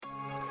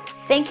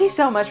Thank you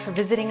so much for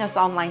visiting us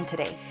online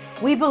today.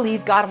 We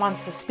believe God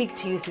wants to speak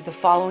to you through the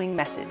following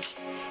message.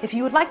 If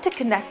you would like to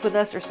connect with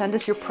us or send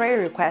us your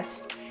prayer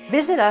requests,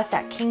 visit us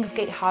at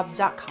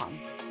kingsgatehobbs.com.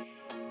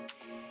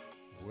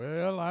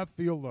 Well, I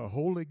feel the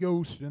Holy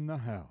Ghost in the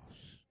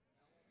house.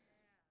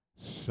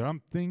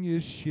 Something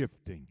is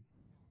shifting.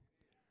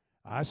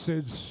 I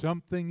said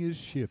something is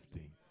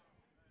shifting.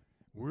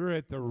 We're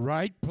at the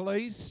right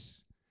place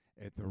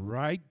at the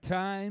right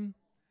time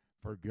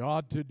for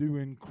God to do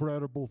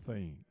incredible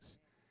things.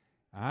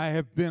 I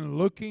have been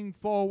looking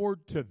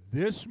forward to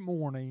this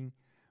morning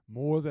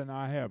more than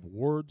I have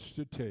words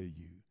to tell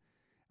you.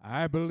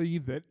 I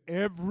believe that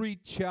every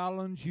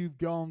challenge you've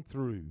gone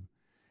through,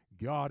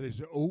 God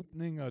is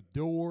opening a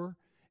door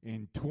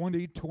in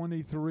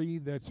 2023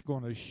 that's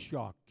going to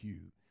shock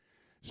you.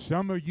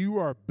 Some of you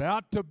are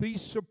about to be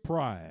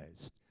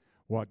surprised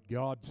what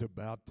God's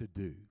about to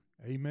do.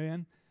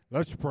 Amen?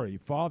 Let's pray.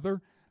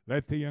 Father,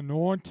 let the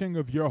anointing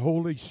of your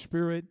Holy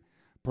Spirit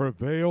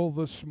prevail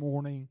this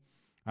morning.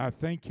 I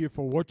thank you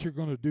for what you're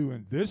going to do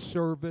in this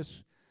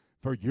service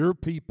for your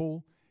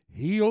people.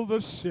 Heal the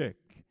sick.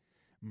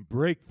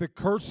 Break the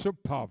curse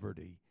of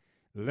poverty.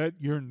 Let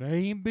your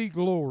name be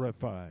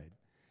glorified.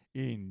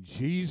 In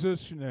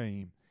Jesus'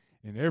 name.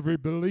 And every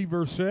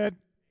believer said,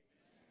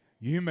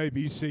 you may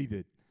be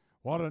seated.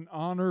 What an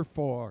honor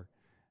for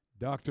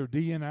Dr.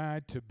 D and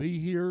I to be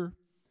here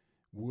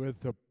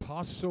with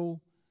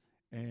apostle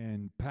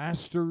and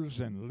pastors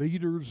and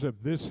leaders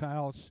of this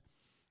house.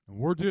 And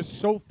we're just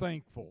so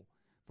thankful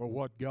for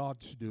what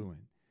God's doing.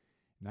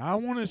 Now I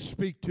want to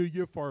speak to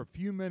you for a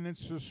few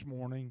minutes this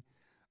morning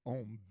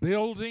on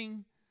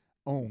building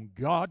on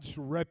God's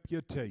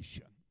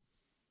reputation.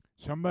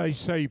 Somebody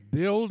say,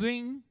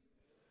 building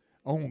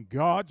on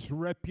God's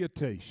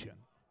reputation.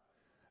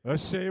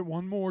 Let's say it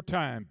one more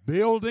time.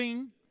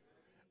 Building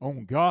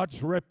on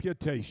God's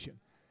reputation.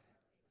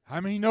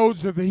 How many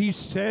knows if he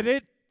said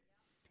it,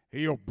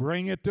 he'll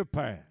bring it to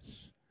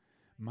pass?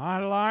 My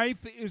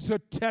life is a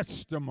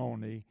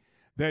testimony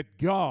that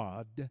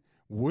God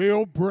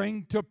will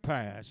bring to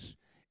pass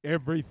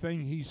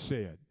everything he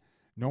said.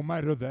 No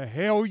matter the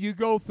hell you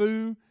go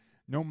through,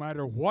 no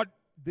matter what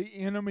the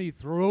enemy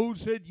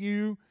throws at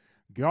you,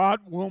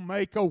 God will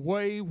make a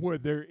way where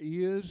there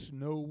is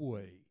no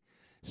way.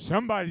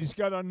 Somebody's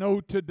got to know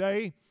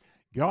today,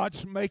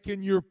 God's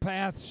making your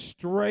path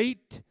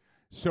straight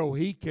so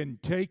he can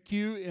take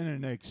you in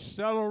an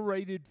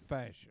accelerated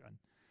fashion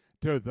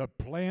to the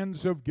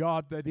plans of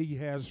God that he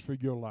has for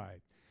your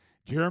life.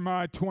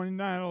 Jeremiah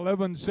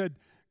 29:11 said,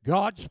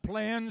 God's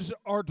plans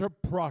are to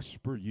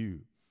prosper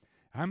you.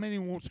 How many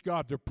wants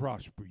God to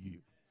prosper you?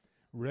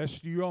 Rest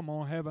of you, I'm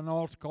going to have an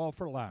altar call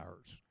for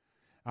liars.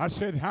 I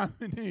said, how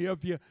many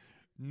of you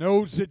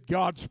knows that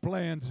God's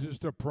plans is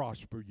to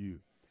prosper you?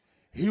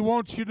 He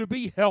wants you to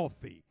be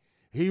healthy.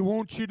 He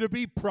wants you to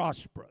be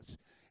prosperous.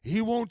 He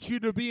wants you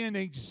to be an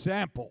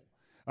example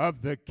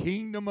of the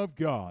kingdom of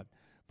God.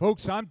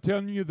 Folks, I'm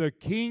telling you, the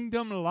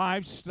kingdom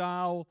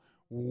lifestyle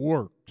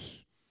works.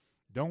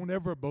 Don't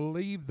ever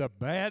believe the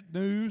bad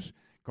news,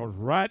 because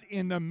right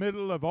in the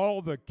middle of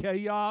all the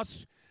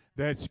chaos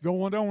that's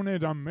going on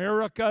in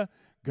America,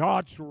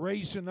 God's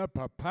raising up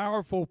a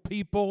powerful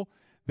people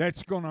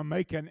that's going to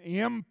make an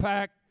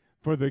impact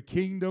for the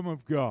kingdom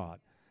of God.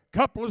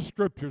 Couple of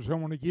scriptures I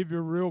want to give you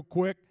real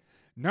quick.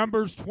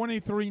 Numbers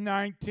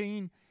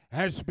 23:19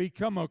 has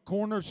become a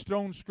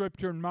cornerstone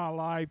scripture in my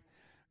life.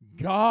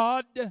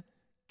 God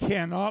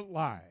cannot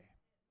lie.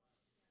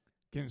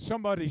 Can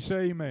somebody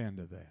say amen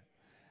to that?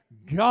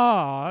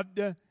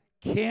 God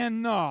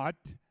cannot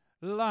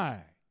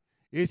lie.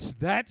 It's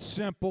that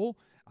simple.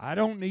 I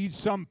don't need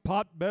some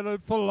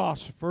pot-bellied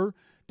philosopher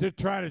to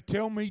try to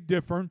tell me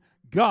different.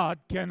 God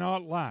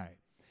cannot lie.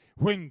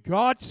 When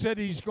God said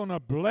he's going to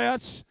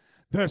bless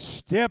the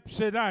steps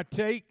that I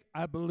take,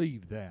 I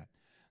believe that.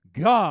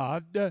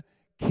 God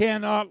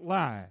cannot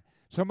lie.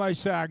 Somebody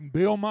say, I can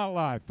build my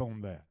life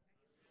on that.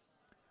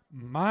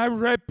 My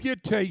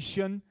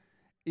reputation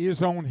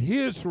is on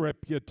his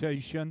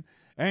reputation,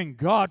 and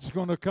God's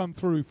going to come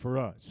through for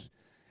us.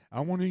 I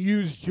want to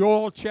use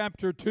Joel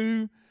chapter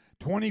 2,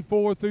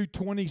 24 through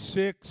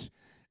 26,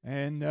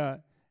 and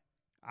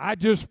I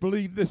just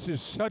believe this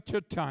is such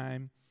a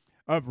time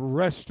of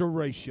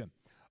restoration.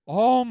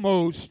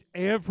 Almost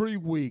every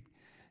week,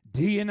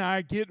 Dee and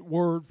I get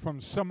word from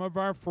some of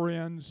our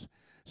friends,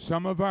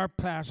 some of our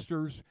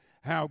pastors,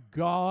 how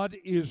God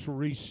is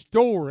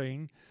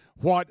restoring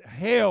what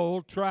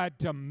hell tried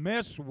to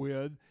mess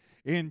with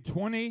in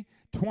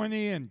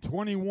 2020 and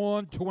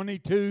 21,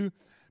 22.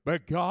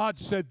 But God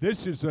said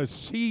this is a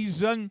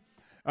season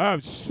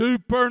of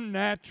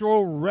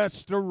supernatural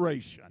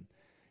restoration.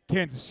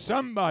 Can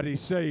somebody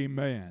say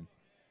amen?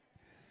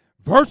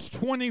 Verse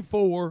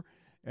 24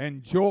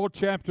 and Joel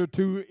chapter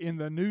 2 in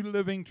the New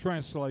Living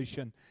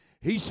Translation,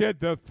 he said,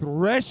 the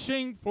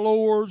threshing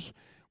floors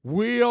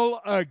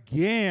will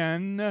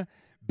again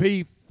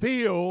be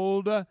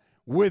filled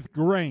with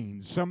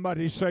grain.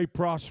 Somebody say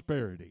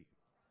prosperity.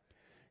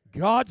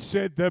 God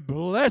said the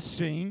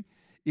blessing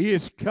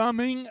is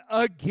coming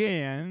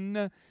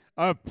again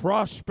of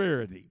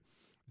prosperity.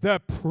 The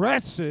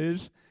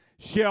presses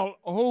shall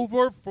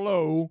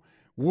overflow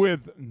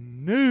with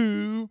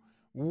new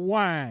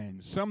wine.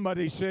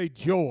 Somebody say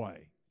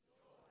joy.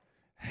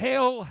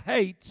 Hell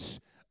hates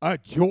a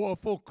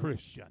joyful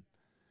Christian.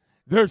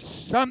 There's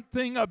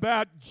something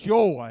about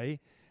joy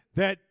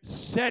that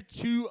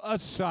sets you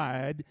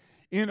aside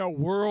in a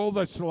world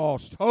that's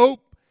lost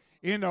hope,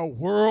 in a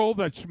world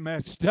that's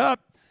messed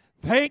up.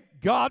 Thank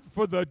God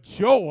for the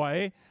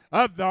joy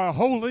of the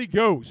Holy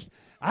Ghost.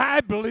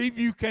 I believe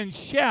you can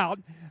shout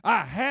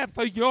a half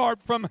a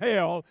yard from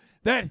hell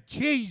that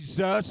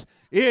Jesus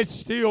is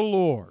still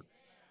Lord.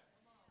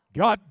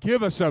 God,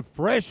 give us a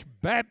fresh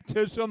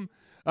baptism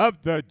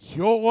of the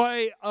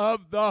joy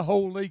of the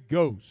Holy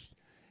Ghost.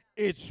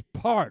 It's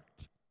part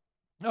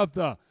of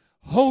the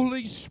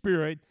Holy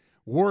Spirit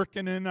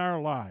working in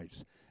our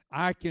lives.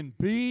 I can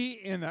be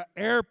in an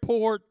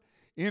airport,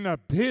 in a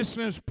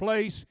business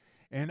place,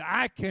 and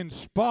I can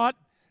spot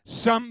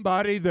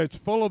somebody that's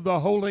full of the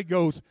Holy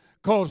Ghost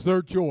because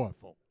they're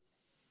joyful.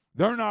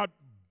 They're not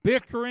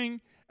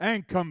bickering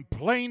and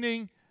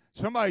complaining.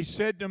 Somebody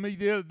said to me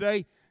the other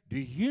day, do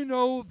you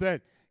know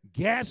that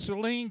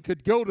gasoline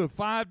could go to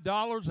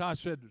 $5? I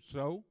said,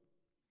 so?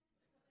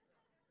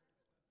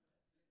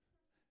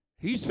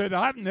 He said,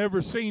 I've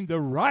never seen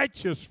the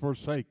righteous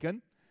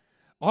forsaken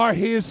or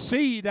his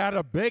seed out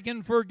of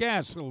begging for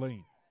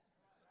gasoline.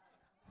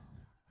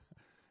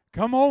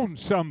 Come on,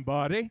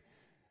 somebody.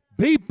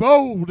 Be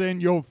bold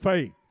in your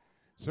faith.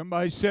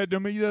 Somebody said to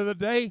me the other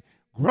day,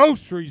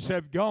 groceries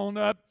have gone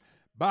up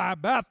by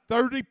about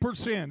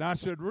 30%. I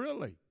said,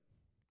 really?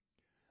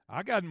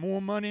 I got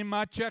more money in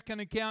my checking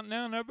account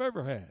now than I've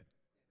ever had.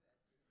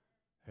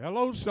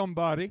 Hello,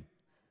 somebody.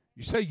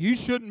 You say you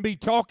shouldn't be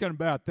talking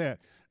about that.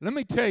 Let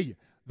me tell you,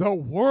 the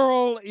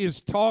world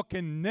is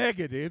talking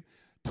negative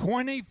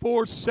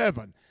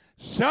 24/7.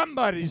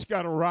 Somebody's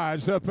got to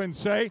rise up and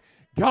say,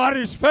 God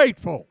is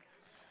faithful.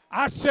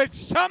 I said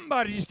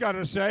somebody's got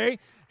to say,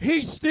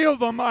 He's still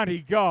the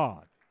mighty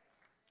God.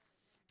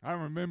 I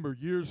remember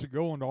years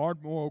ago in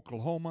Ardmore,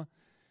 Oklahoma,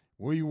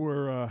 we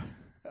were,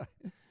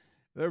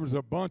 there was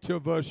a bunch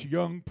of us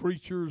young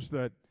preachers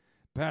that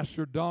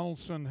Pastor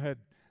Donaldson had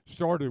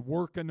started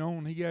working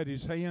on. He had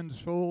his hands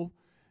full.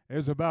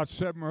 There's about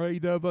 7 or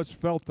 8 of us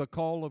felt the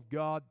call of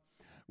God.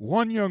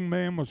 One young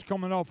man was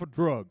coming off of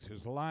drugs.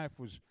 His life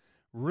was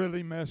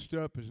really messed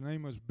up. His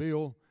name was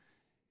Bill.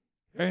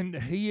 And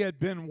he had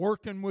been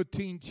working with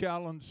Teen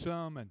Challenge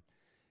some. And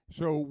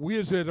so we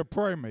was at a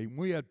prayer meeting.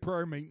 We had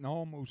prayer meeting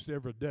almost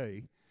every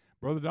day.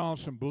 Brother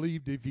Donaldson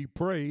believed if you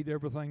prayed,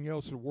 everything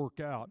else would work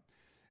out.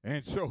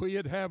 And so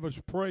he'd have us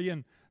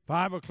praying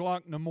 5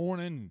 o'clock in the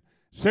morning,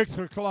 6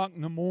 o'clock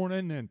in the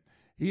morning, and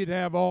he'd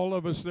have all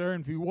of us there.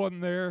 And if he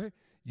wasn't there,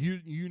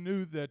 you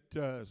knew that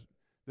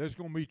there's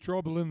going to be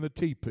trouble in the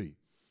teepee.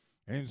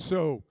 And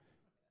so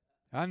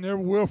I never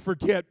will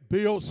forget,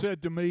 Bill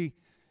said to me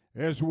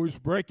as we was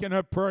breaking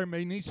up prayer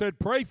meeting, he said,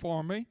 pray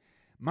for me.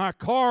 My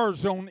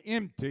car's on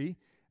empty.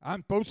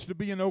 I'm supposed to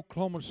be in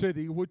Oklahoma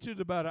City, which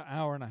is about an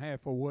hour and a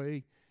half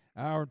away,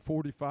 hour and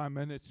 45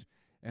 minutes.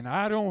 And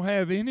I don't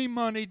have any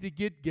money to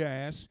get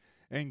gas.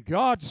 And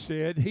God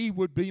said He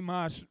would be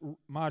my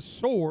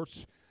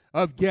source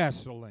of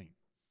gasoline.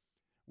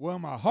 Well,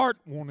 my heart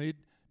wanted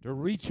to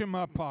reach in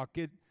my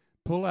pocket,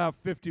 pull out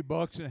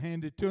 $50 and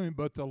hand it to him.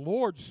 But the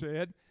Lord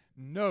said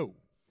no.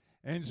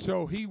 And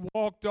so he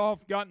walked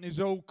off, got in his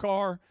old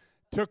car,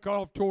 took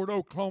off toward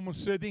Oklahoma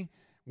City,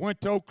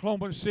 went to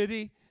Oklahoma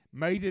City,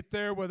 made it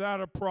there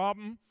without a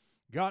problem,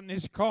 got in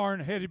his car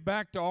and headed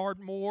back to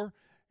Ardmore.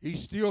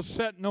 He's still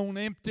sitting on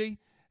empty.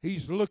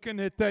 He's looking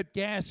at that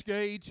gas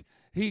gauge.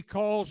 He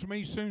calls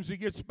me as soon as he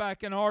gets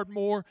back in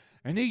Ardmore,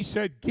 and he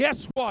said,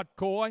 guess what,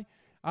 Coy?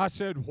 I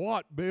said,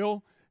 what,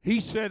 Bill? He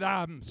said,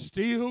 I'm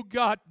still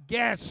got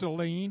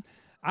gasoline.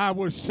 I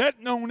was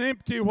sitting on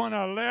empty when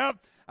I left.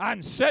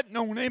 I'm sitting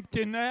on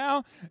empty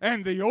now,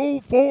 and the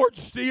old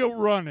Ford's still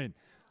running.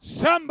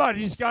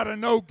 Somebody's got to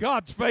know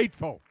God's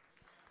faithful.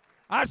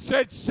 I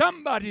said,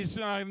 somebody's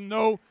got to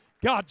know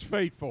God's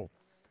faithful.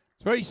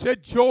 So he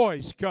said,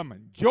 joy's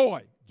coming.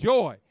 Joy,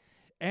 joy.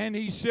 And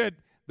he said,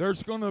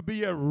 there's going to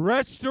be a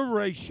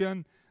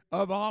restoration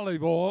of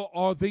olive oil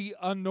or the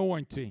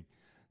anointing.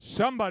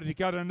 Somebody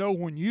got to know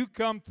when you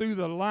come through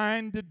the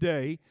line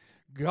today,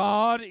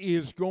 God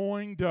is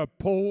going to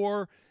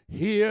pour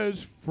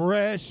His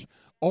fresh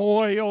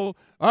oil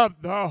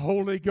of the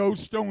Holy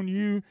Ghost on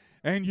you,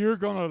 and you're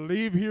going to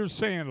leave here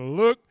saying,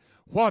 look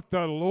what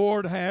the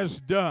Lord has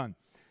done.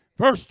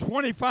 Verse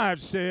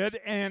 25 said,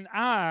 and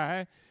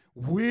I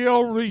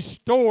will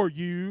restore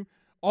you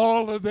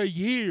all of the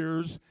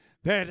years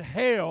that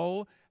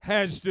hell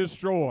has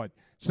destroyed.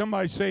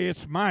 Somebody say,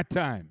 it's my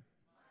time.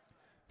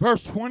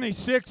 Verse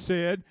 26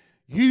 said,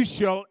 you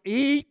shall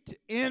eat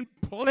in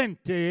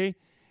plenty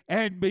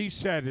and be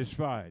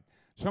satisfied.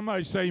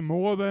 Somebody say,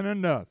 more than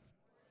enough.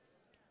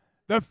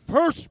 The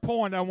first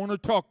point I want to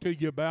talk to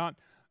you about,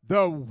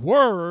 the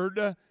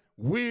word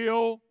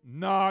will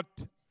not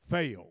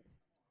fail.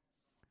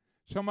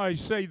 Somebody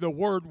say, the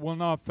word will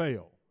not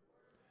fail.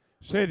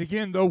 Say it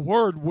again, the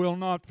Word will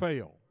not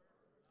fail.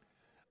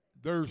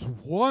 There's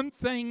one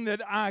thing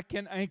that I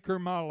can anchor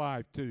my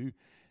life to.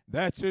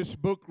 That's this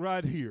book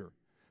right here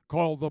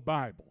called the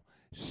Bible.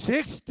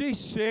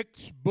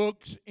 66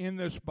 books in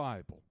this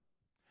Bible.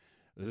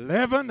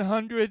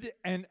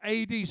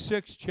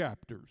 1,186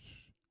 chapters.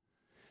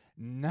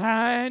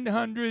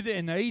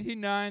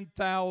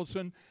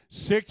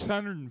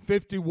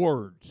 989,650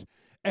 words.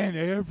 And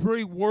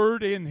every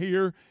word in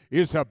here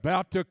is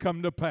about to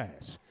come to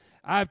pass.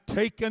 I've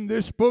taken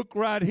this book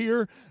right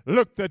here,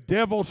 looked the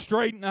devil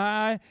straight in the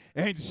eye,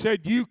 and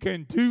said, you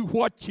can do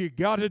what you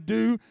got to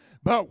do,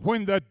 but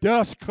when the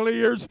dust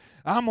clears,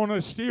 I'm going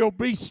to still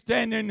be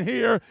standing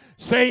here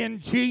saying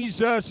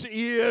Jesus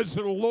is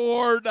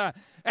Lord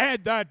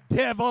and the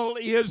devil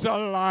is a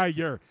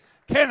liar.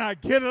 Can I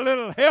get a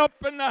little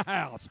help in the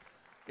house?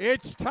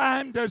 It's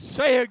time to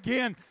say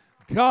again,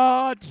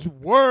 God's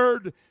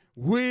word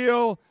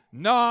will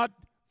not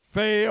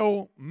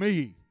fail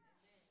me.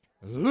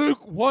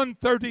 Luke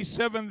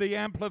 1:37, the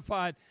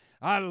Amplified.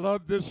 I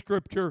love this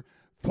scripture.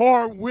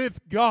 For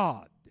with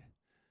God,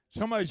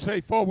 somebody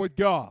say, for with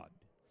God,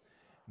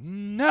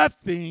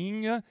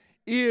 nothing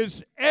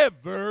is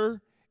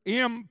ever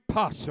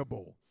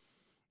impossible.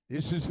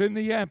 This is in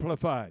the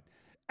Amplified.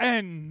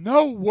 And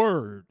no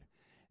word,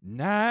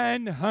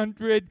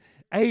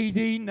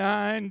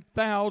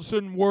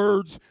 989,000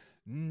 words,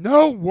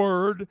 no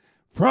word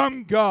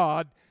from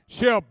God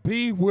shall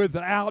be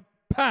without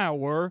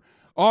power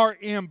or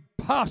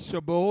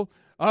impossible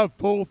of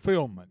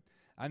fulfillment.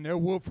 I never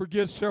will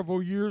forget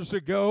several years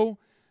ago,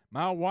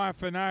 my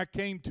wife and I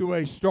came to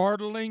a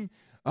startling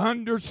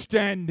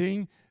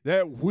understanding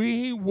that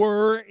we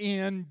were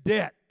in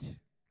debt.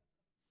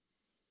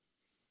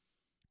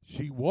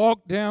 She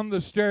walked down the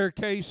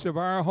staircase of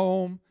our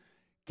home,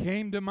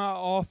 came to my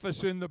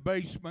office in the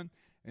basement,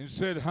 and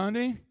said,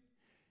 honey,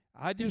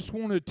 I just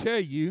want to tell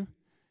you,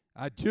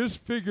 I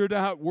just figured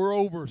out we're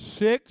over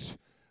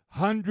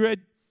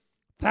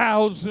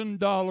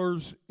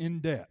 $600,000 in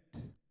debt.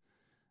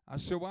 I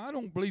said, well, I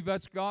don't believe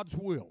that's God's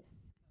will.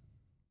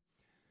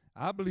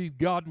 I believe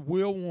God's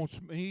will wants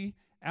me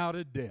out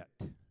of debt.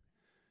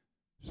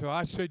 So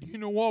I said, you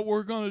know what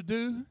we're going to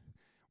do?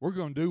 We're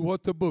going to do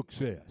what the book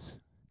says.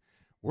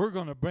 We're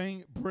going to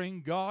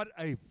bring God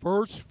a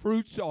first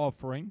fruits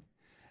offering,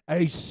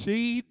 a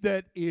seed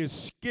that is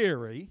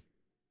scary.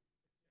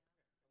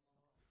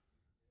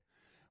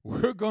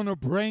 We're going to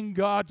bring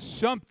God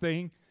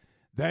something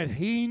that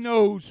He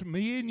knows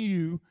me and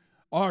you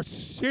are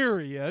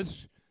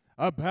serious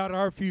about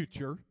our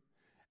future.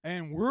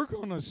 And we're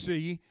going to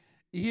see,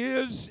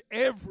 is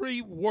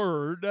every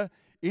word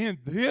in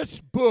this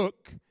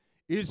book,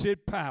 is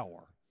it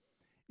power?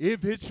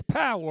 If it's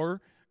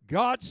power,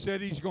 God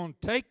said He's going to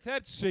take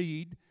that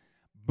seed,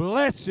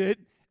 bless it,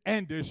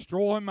 and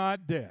destroy my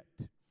debt.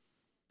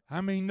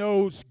 How many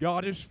knows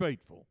God is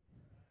faithful?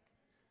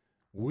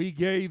 We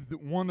gave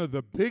one of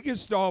the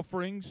biggest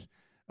offerings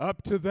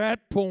up to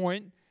that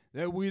point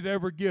that we'd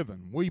ever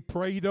given. We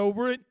prayed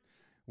over it.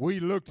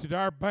 We looked at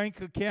our bank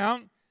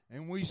account,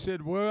 and we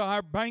said, well,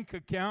 our bank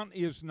account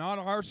is not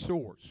our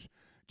source.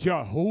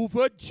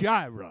 Jehovah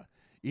Jireh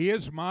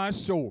is my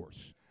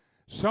source.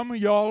 Some of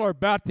y'all are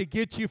about to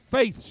get your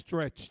faith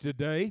stretched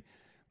today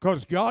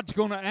because God's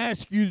going to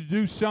ask you to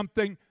do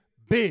something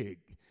big,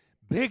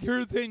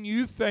 bigger than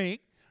you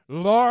think,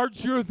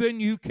 larger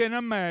than you can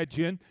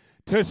imagine,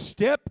 to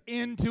step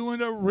into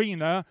an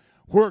arena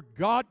where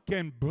God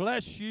can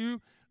bless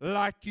you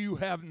like you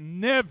have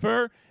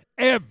never,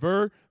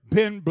 ever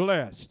been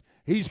blessed.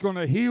 He's going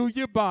to heal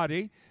your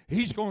body.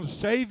 He's going to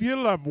save your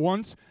loved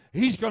ones.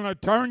 He's going to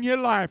turn your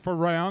life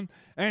around,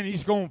 and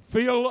He's going to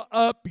fill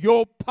up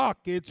your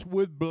pockets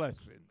with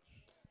blessings.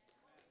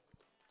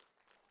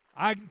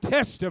 I can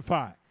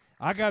testify.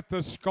 I got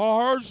the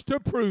scars to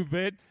prove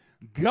it.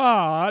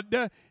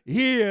 God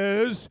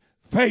is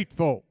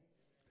faithful.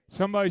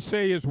 Somebody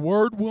say His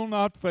word will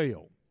not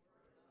fail.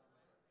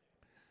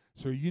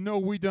 So you know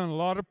we done a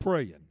lot of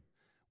praying.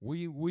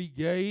 We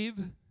gave,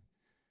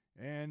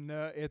 and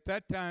at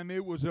that time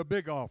it was a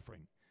big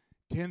offering.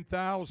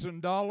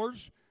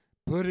 $10,000,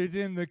 put it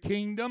in the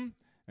kingdom,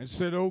 and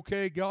said,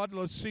 okay, God,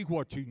 let's see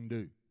what you can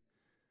do.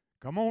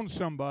 Come on,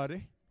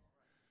 somebody.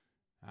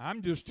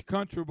 I'm just a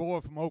country boy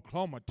from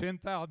Oklahoma.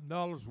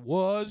 $10,000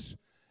 was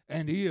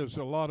and is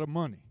a lot of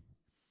money.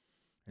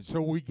 And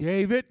so we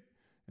gave it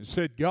and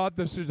said, God,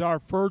 this is our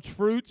first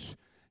fruits.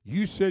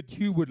 You said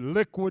you would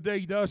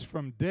liquidate us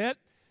from debt,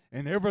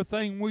 and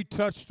everything we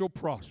touched will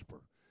prosper.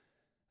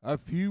 A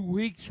few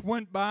weeks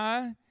went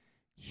by.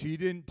 She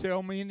didn't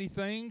tell me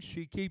anything.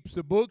 She keeps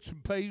the books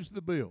and pays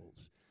the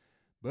bills.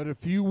 But a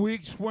few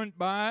weeks went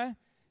by,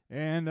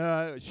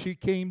 and she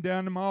came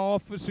down to my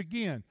office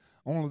again.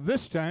 Only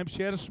this time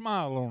she had a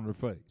smile on her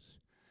face.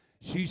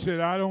 She said,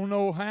 I don't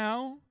know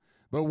how,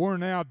 but we're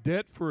now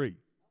debt-free.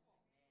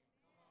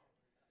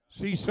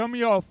 See, some of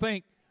y'all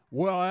think,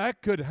 well,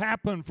 that could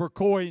happen for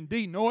Coy and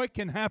Dee. No, it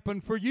can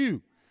happen for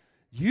you.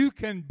 You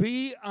can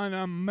be an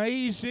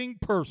amazing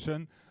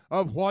person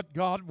of what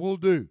God will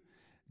do.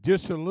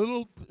 just a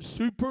little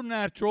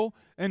supernatural,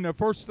 and the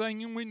first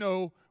thing we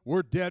know,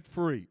 we're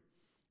debt-free.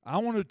 I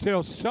want to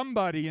tell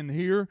somebody in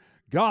here,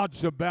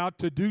 God's about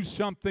to do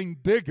something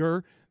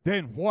bigger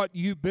than what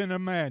you've been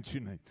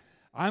imagining.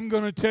 I'm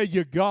going to tell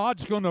you,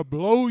 God's going to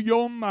blow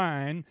your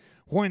mind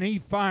when He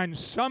finds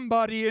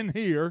somebody in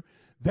here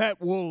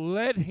that will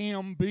let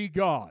Him be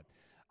God.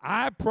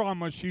 I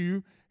promise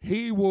you,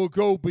 He will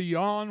go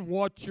beyond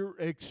what you're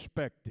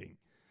expecting.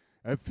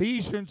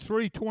 Ephesians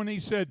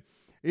 3:20 said,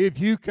 if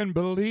you can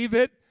believe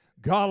it,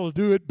 God will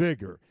do it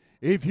bigger.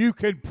 If you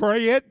can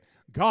pray it,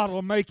 God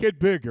will make it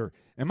bigger.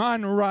 Am I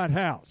in the right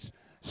house?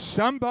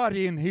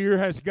 Somebody in here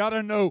has got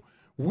to know,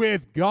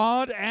 with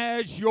God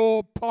as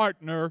your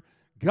partner,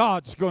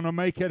 God's going to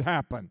make it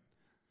happen.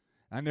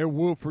 I never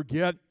will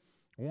forget,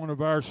 one of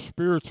our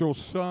spiritual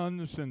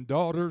sons and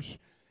daughters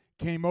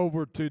came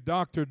over to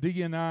Dr.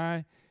 D and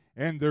I,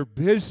 and their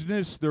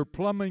business, their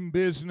plumbing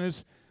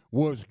business,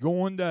 was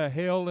going to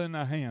hell in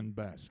a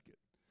handbasket.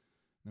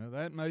 Now,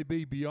 that may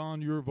be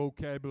beyond your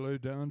vocabulary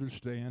to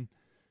understand,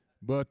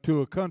 but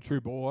to a country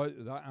boy,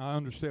 I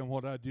understand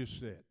what I just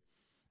said.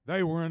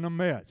 They were in a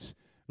mess.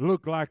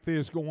 Looked like they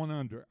was going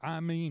under. I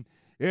mean,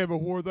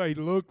 everywhere they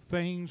looked,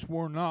 things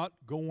were not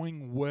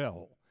going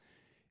well.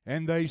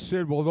 And they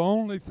said, well, the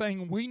only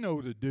thing we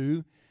know to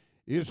do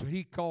is,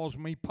 he calls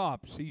me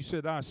Pops. He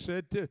said, I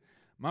said to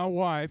my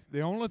wife,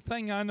 the only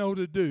thing I know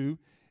to do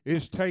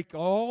is take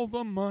all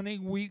the money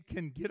we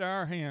can get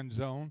our hands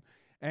on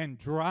and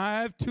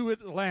drive to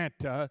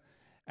Atlanta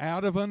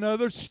out of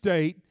another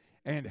state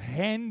and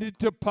hand it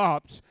to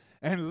Pops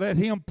and let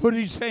him put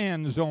his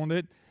hands on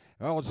it.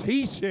 Because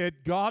he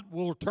said, God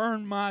will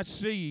turn my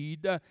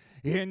seed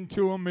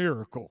into a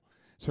miracle.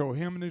 So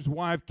him and his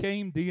wife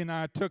came. Dee and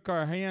I took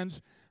our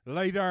hands,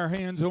 laid our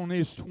hands on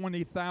his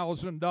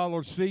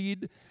 $20,000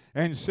 seed,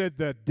 and said,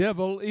 the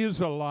devil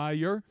is a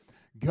liar.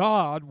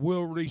 God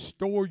will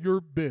restore your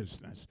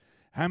business.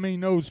 How many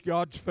knows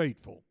God's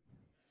faithful?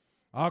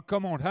 Oh,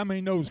 come on. How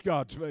many knows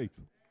God's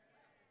faithful?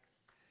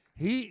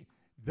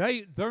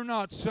 They're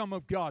not some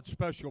of God's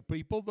special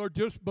people. They're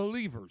just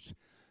believers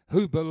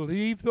who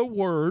believe the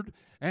Word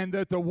and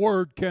that the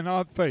Word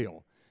cannot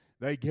fail.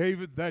 They gave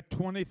it that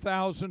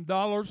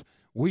 $20,000.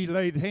 We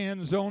laid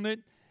hands on it,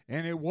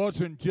 and it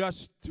wasn't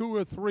just 2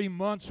 or 3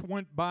 months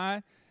went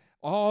by.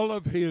 All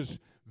of his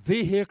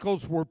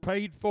vehicles were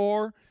paid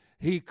for.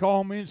 He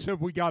called me and said,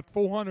 we got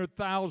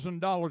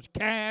 $400,000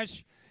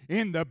 cash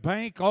in the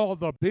bank. All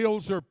the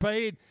bills are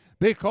paid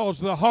because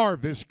the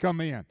harvest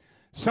come in.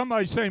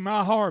 Somebody say,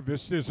 my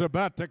harvest is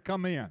about to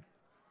come in.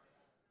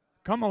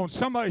 Come on,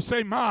 somebody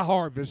say, my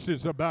harvest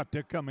is about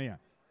to come in.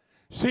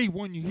 See,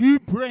 when you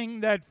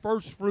bring that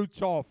first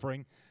fruits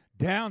offering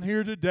down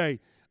here today,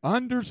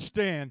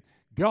 understand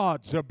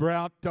God's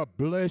about to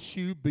bless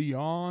you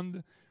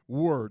beyond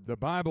word. The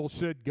Bible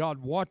said God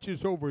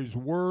watches over His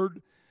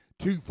word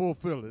to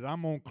fulfill it.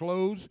 I'm going to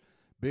close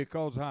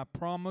because I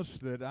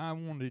promised that I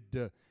wanted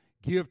to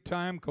give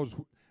time, because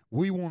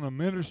we want to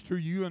minister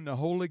you in the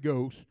Holy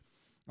Ghost.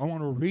 I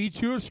want to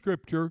read you a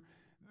scripture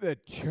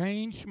that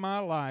changed my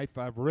life.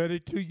 I've read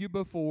it to you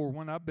before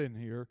when I've been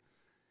here.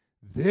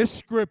 This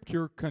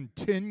scripture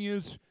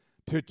continues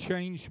to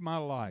change my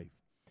life.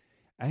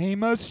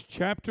 Amos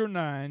chapter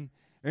 9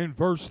 and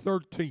verse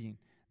 13,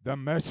 the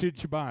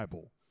Message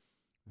Bible.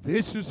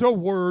 This is a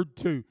word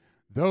to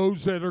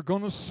those that are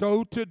going to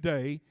sow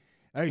today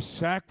a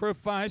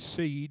sacrifice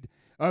seed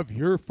of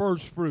your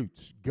first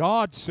fruits.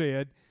 God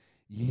said,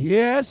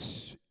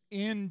 yes,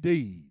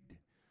 indeed.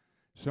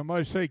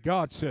 Somebody say,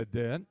 God said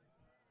that.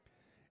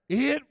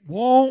 It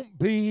won't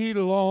be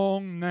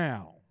long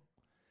now.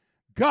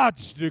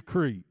 God's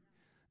decree,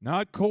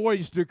 not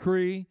Coy's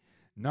decree,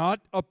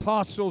 not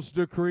apostles'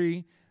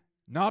 decree,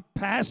 not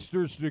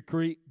pastor's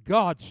decree,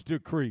 God's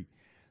decree.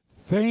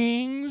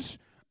 Things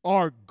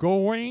are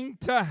going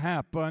to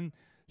happen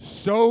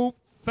so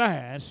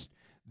fast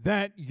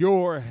that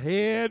your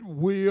head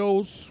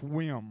will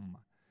swim.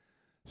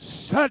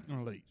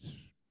 Suddenly.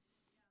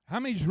 How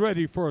many's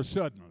ready for a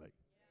suddenly?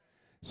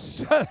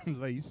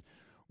 Suddenly,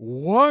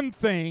 one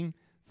thing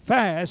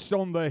fast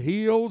on the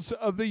heels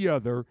of the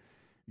other,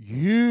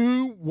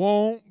 you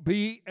won't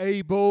be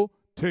able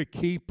to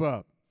keep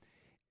up.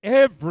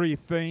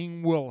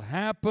 Everything will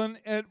happen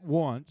at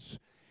once,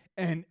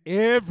 and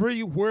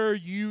everywhere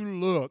you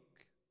look,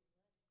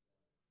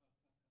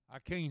 I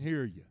can't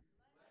hear you.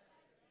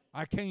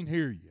 I can't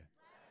hear you.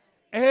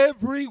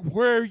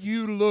 Everywhere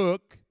you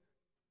look,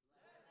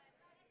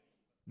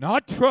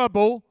 not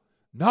trouble,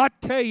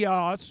 not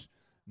chaos,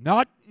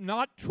 not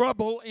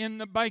trouble in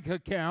the bank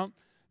account,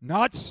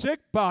 not sick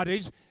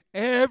bodies.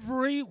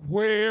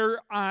 Everywhere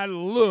I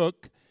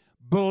look,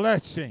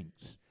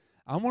 blessings.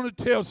 I want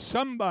to tell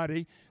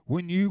somebody,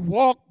 when you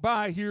walk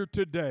by here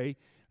today,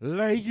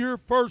 lay your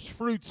first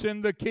fruits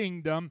in the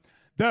kingdom,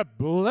 the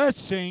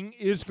blessing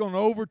is going to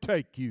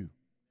overtake you.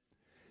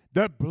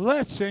 The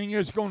blessing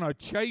is going to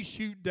chase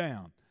you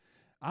down.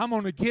 I'm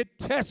going to get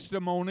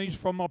testimonies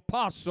from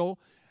apostles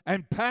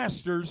and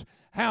pastors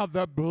how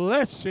the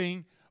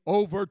blessing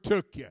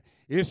overtook you.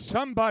 Is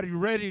somebody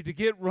ready to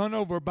get run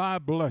over by a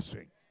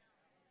blessing?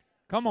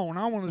 Come on,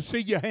 I want to see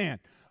your hand.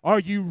 Are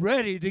you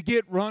ready to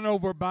get run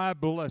over by a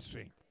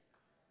blessing?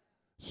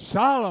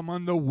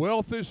 Solomon, the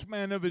wealthiest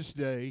man of his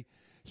day,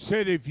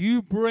 said if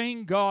you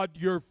bring God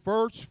your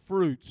first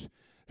fruits,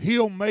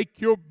 He'll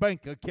make your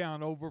bank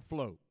account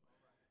overflow.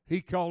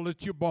 He called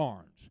it your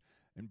barns.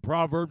 In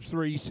Proverbs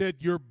 3, he said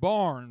your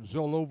barns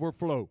will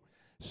overflow.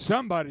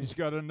 Somebody's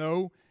got to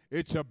know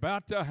it's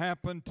about to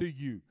happen to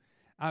you.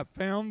 I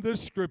found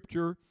this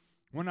scripture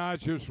when I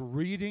was just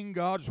reading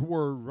God's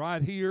Word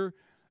right here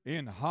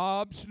in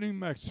Hobbs, New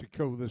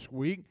Mexico this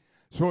week,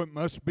 so it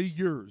must be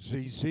yours.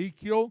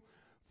 Ezekiel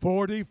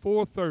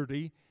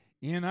 44:30,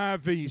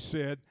 NIV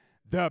said,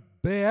 the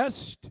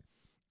best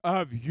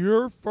of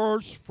your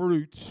first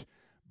fruits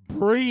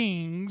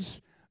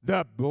brings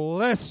the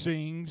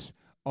blessings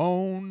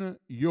on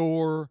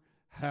your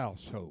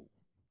household.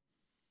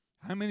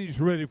 How many's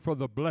ready for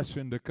the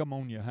blessing to come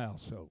on your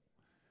household?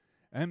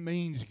 That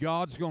means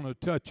God's going to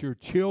touch your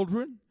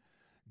children.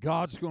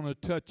 God's going to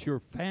touch your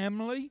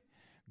family.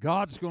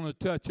 God's going to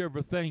touch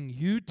everything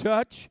you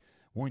touch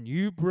when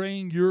you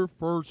bring your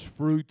first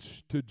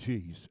fruits to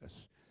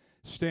Jesus.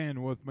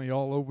 Stand with me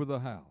all over the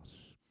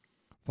house.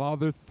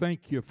 Father,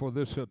 thank you for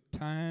this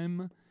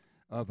time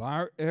of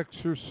our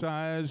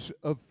exercise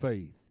of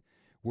faith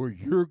where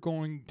you're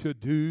going to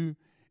do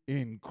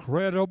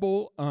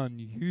incredible,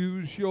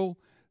 unusual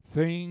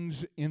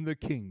things in the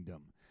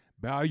kingdom.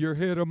 Bow your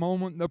head a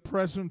moment in the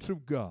presence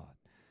of God.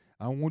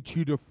 I want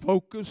you to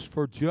focus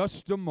for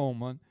just a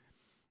moment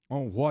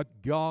on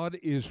what God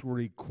is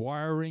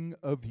requiring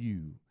of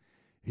you.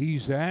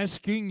 He's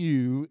asking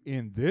you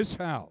in this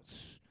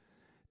house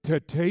to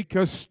take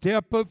a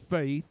step of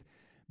faith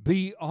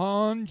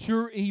beyond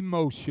your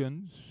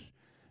emotions,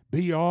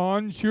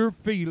 beyond your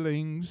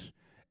feelings,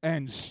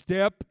 and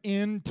step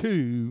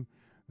into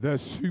the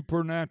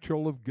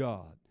supernatural of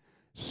God.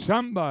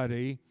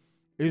 Somebody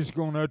is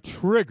going to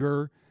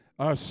trigger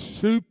a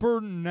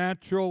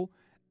supernatural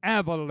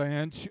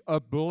avalanche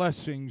of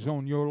blessings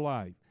on your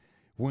life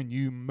when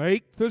you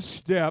make the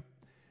step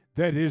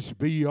that is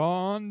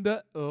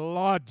beyond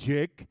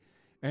logic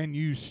and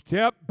you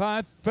step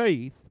by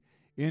faith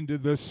into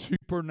the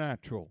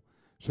supernatural.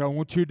 So I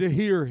want you to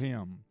hear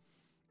him.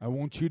 I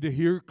want you to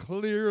hear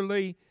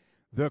clearly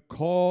the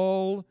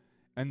call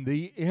and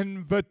the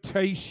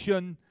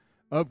invitation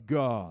of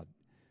God.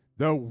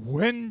 The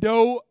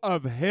window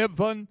of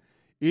heaven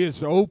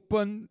is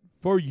open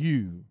for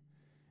you.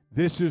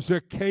 This is a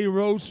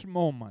Kairos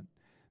moment.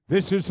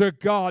 This is a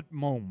God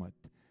moment.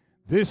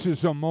 This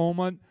is a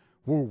moment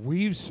where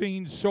we've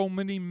seen so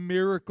many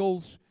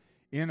miracles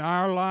in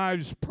our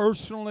lives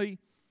personally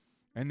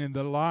and in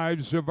the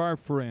lives of our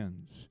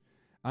friends.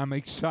 I'm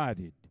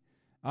excited.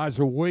 I was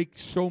awake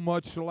so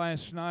much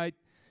last night,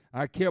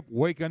 I kept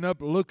waking up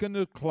looking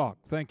at the clock,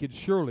 thinking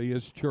surely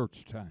it's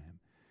church time,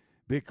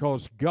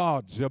 because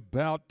God's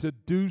about to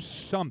do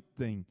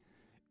something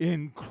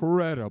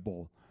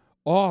incredible,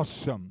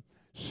 awesome,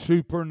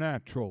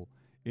 supernatural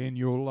in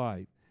your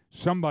life.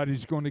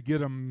 Somebody's going to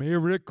get a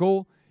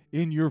miracle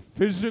in your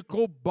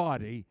physical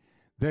body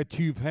that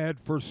you've had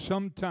for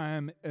some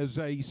time as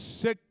a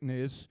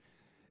sickness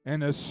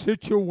and a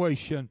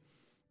situation.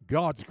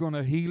 God's going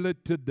to heal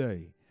it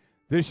today.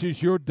 This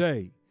is your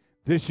day.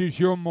 This is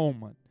your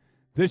moment.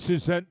 This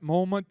is that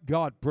moment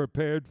God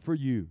prepared for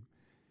you.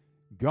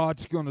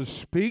 God's going to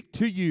speak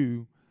to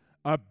you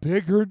a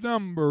bigger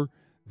number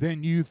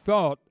than you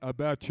thought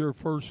about your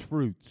first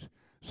fruits.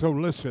 So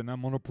listen,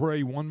 I'm going to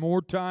pray one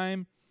more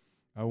time.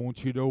 I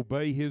want you to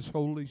obey His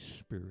Holy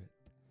Spirit.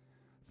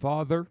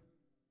 Father,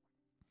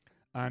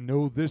 I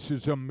know this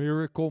is a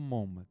miracle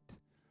moment.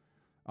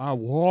 I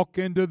walk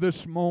into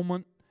this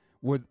moment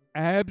with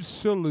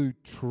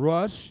absolute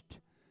trust,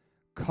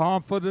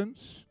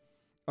 confidence,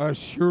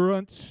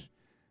 assurance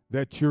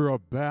that you're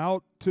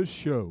about to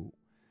show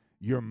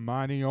your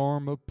mighty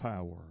arm of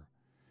power.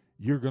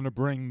 You're going to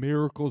bring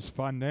miracles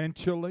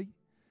financially.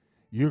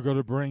 You're going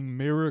to bring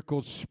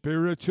miracles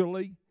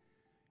spiritually.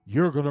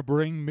 You're going to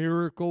bring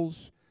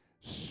miracles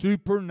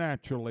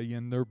supernaturally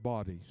in their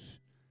bodies,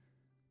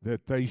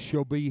 that they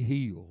shall be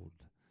healed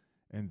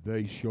and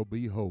they shall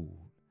be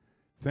whole.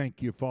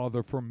 Thank you,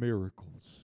 Father, for miracles.